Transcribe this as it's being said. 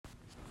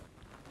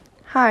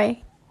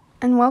Hi,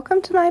 and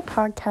welcome to my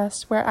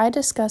podcast where I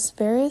discuss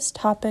various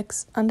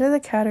topics under the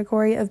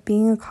category of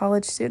being a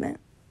college student.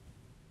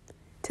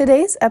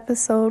 Today's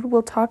episode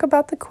will talk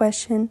about the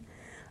question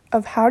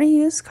of how to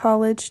use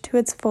college to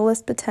its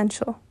fullest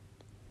potential.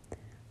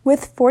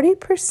 With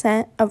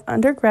 40% of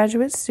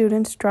undergraduate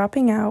students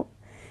dropping out,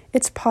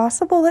 it's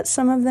possible that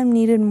some of them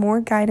needed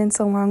more guidance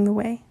along the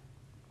way.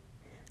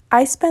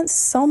 I spent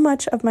so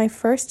much of my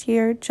first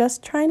year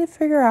just trying to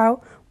figure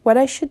out what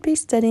I should be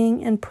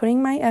studying and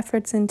putting my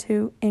efforts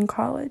into in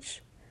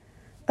college.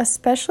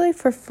 Especially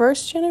for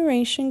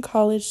first-generation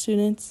college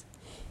students,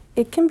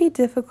 it can be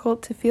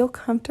difficult to feel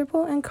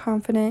comfortable and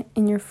confident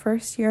in your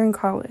first year in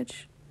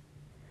college.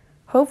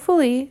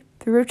 Hopefully,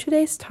 through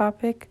today's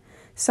topic,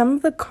 some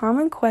of the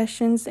common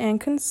questions and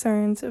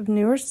concerns of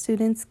newer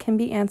students can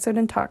be answered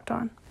and talked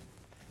on.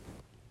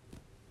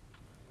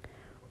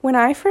 When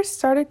I first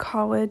started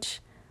college,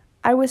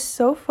 I was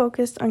so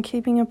focused on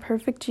keeping a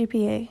perfect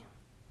GPA.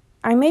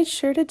 I made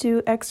sure to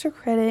do extra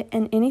credit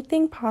and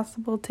anything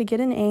possible to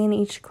get an A in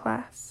each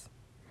class.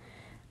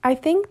 I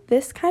think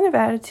this kind of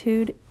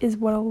attitude is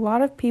what a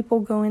lot of people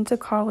go into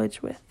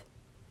college with.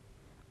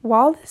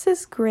 While this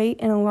is great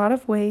in a lot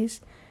of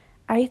ways,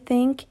 I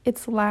think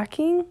it's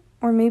lacking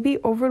or maybe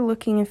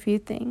overlooking a few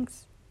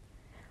things.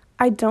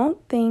 I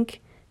don't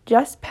think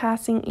just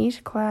passing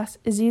each class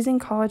is using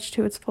college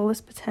to its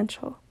fullest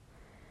potential.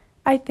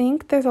 I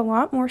think there's a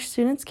lot more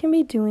students can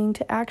be doing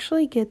to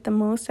actually get the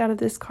most out of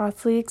this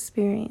costly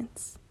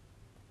experience.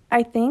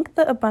 I think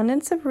the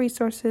abundance of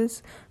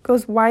resources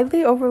goes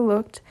widely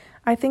overlooked.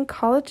 I think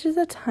college is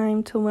a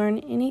time to learn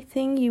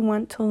anything you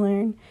want to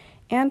learn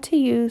and to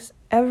use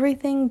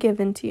everything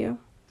given to you.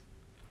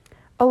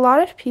 A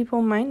lot of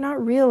people might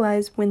not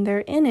realize when they're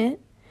in it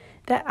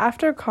that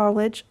after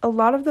college, a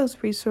lot of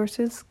those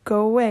resources go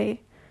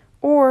away,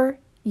 or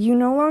you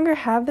no longer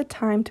have the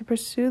time to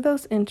pursue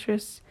those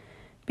interests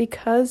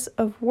because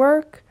of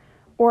work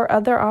or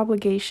other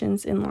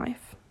obligations in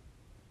life.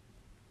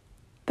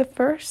 The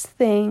first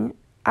thing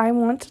I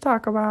want to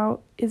talk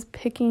about is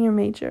picking your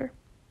major.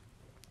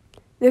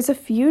 There's a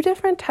few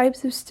different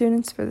types of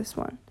students for this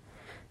one,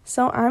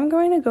 so I'm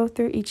going to go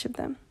through each of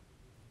them.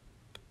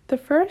 The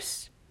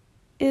first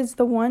is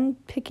the one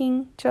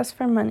picking just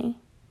for money.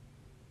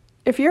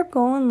 If your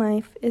goal in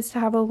life is to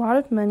have a lot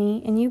of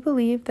money and you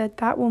believe that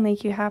that will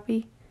make you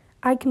happy,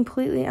 I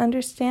completely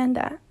understand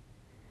that.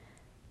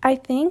 I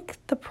think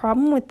the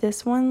problem with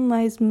this one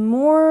lies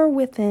more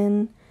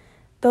within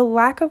the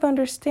lack of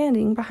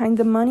understanding behind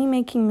the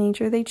money-making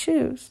major they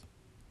choose.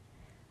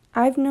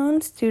 I've known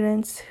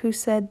students who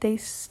said they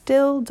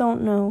still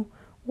don't know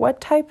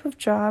what type of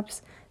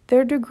jobs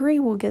their degree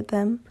will get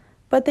them,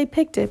 but they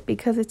picked it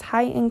because it's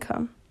high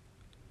income.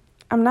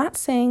 I'm not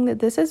saying that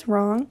this is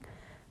wrong,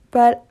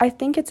 but I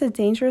think it's a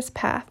dangerous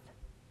path.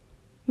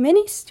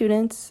 Many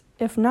students,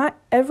 if not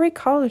every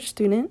college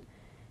student,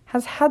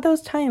 has had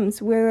those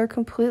times where they're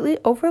completely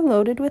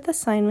overloaded with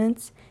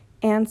assignments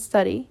and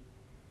study.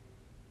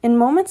 In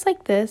moments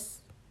like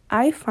this,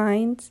 I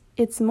find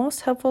it's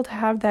most helpful to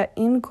have that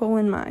end goal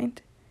in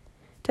mind,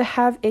 to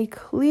have a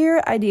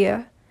clear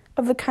idea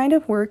of the kind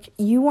of work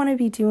you want to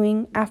be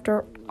doing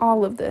after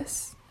all of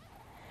this.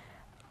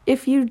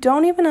 If you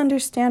don't even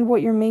understand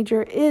what your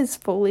major is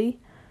fully,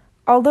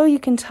 although you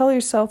can tell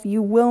yourself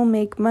you will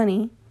make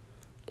money,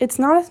 it's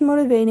not as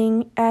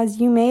motivating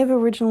as you may have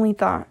originally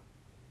thought.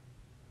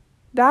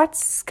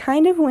 That's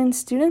kind of when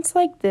students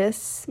like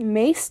this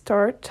may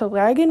start to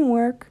lag in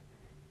work,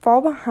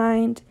 fall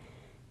behind,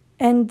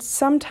 and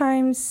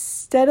sometimes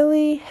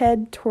steadily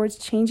head towards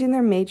changing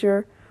their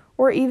major,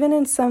 or even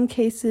in some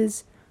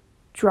cases,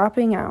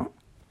 dropping out.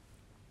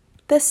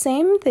 The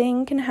same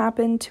thing can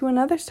happen to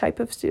another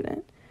type of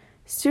student,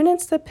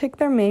 students that pick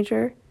their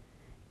major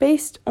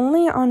based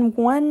only on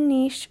one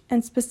niche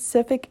and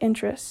specific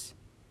interests.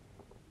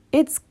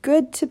 It's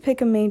good to pick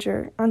a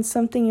major on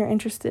something you're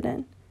interested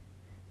in,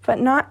 but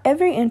not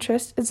every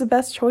interest is the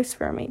best choice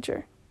for a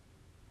major.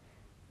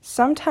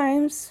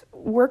 Sometimes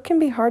work can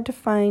be hard to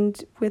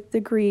find with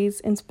degrees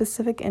in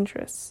specific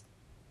interests.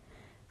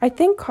 I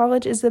think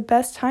college is the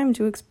best time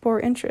to explore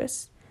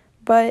interests,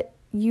 but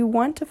you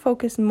want to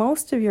focus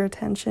most of your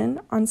attention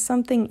on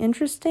something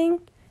interesting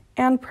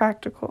and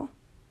practical.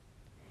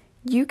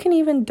 You can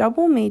even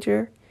double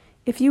major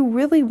if you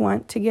really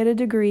want to get a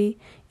degree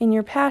in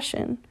your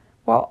passion,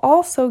 while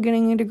also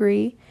getting a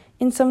degree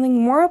in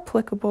something more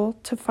applicable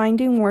to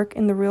finding work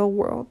in the real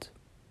world.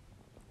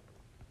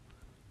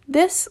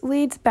 This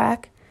leads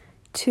back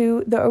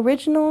to the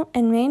original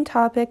and main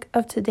topic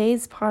of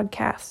today's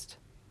podcast.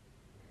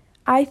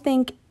 I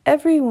think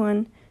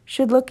everyone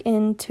should look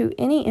into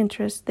any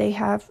interest they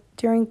have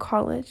during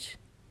college.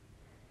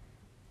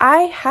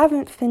 I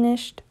haven't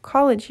finished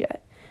college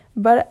yet,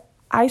 but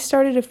I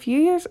started a few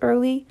years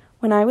early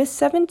when I was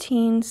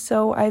 17,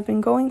 so I've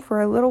been going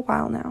for a little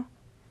while now.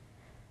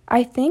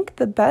 I think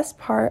the best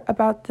part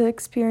about the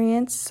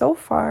experience so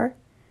far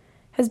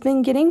has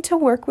been getting to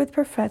work with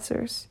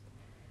professors.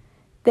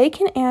 They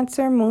can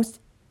answer most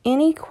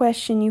any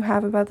question you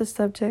have about the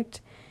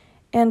subject,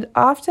 and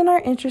often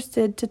are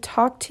interested to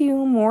talk to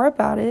you more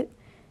about it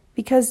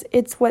because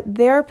it's what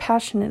they're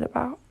passionate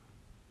about.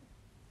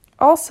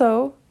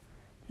 Also,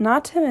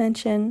 not to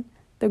mention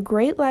the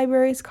great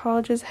libraries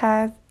colleges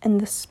have and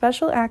the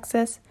special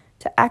access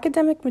to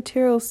academic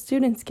materials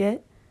students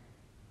get,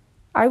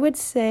 I would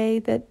say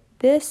that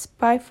this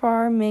by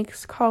far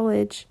makes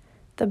college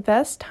the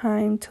best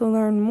time to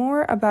learn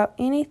more about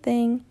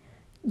anything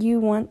you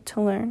want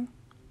to learn.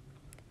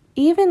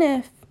 Even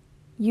if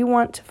you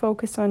want to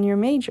focus on your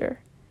major,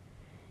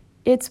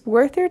 it's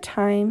worth your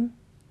time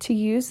to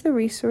use the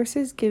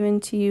resources given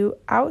to you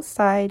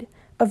outside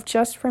of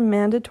just for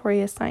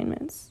mandatory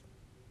assignments.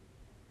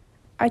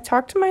 I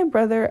talked to my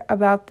brother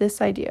about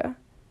this idea.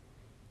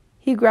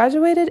 He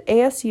graduated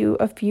ASU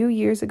a few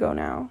years ago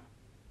now.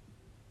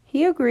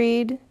 He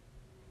agreed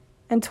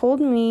and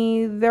told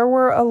me there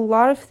were a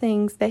lot of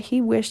things that he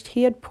wished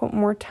he had put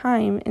more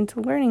time into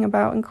learning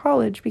about in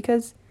college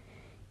because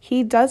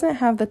he doesn't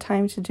have the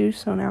time to do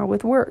so now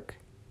with work.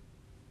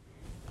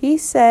 He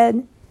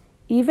said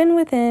even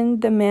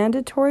within the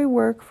mandatory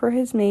work for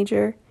his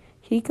major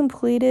he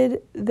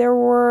completed, there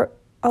were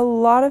a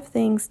lot of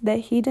things that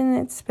he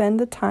didn't spend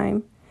the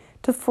time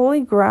to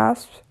fully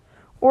grasp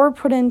or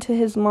put into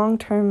his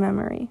long-term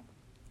memory.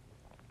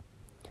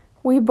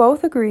 We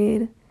both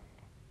agreed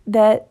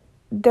that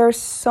there's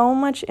so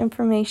much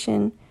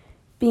information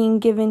being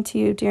given to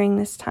you during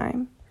this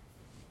time,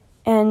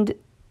 and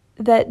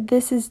that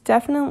this is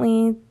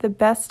definitely the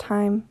best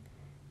time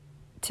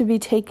to be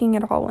taking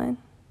it all in.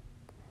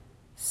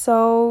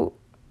 So,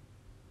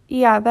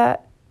 yeah,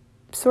 that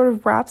sort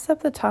of wraps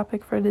up the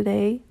topic for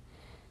today.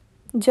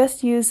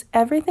 Just use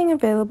everything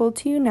available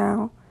to you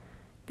now,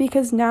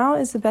 because now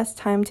is the best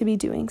time to be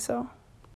doing so.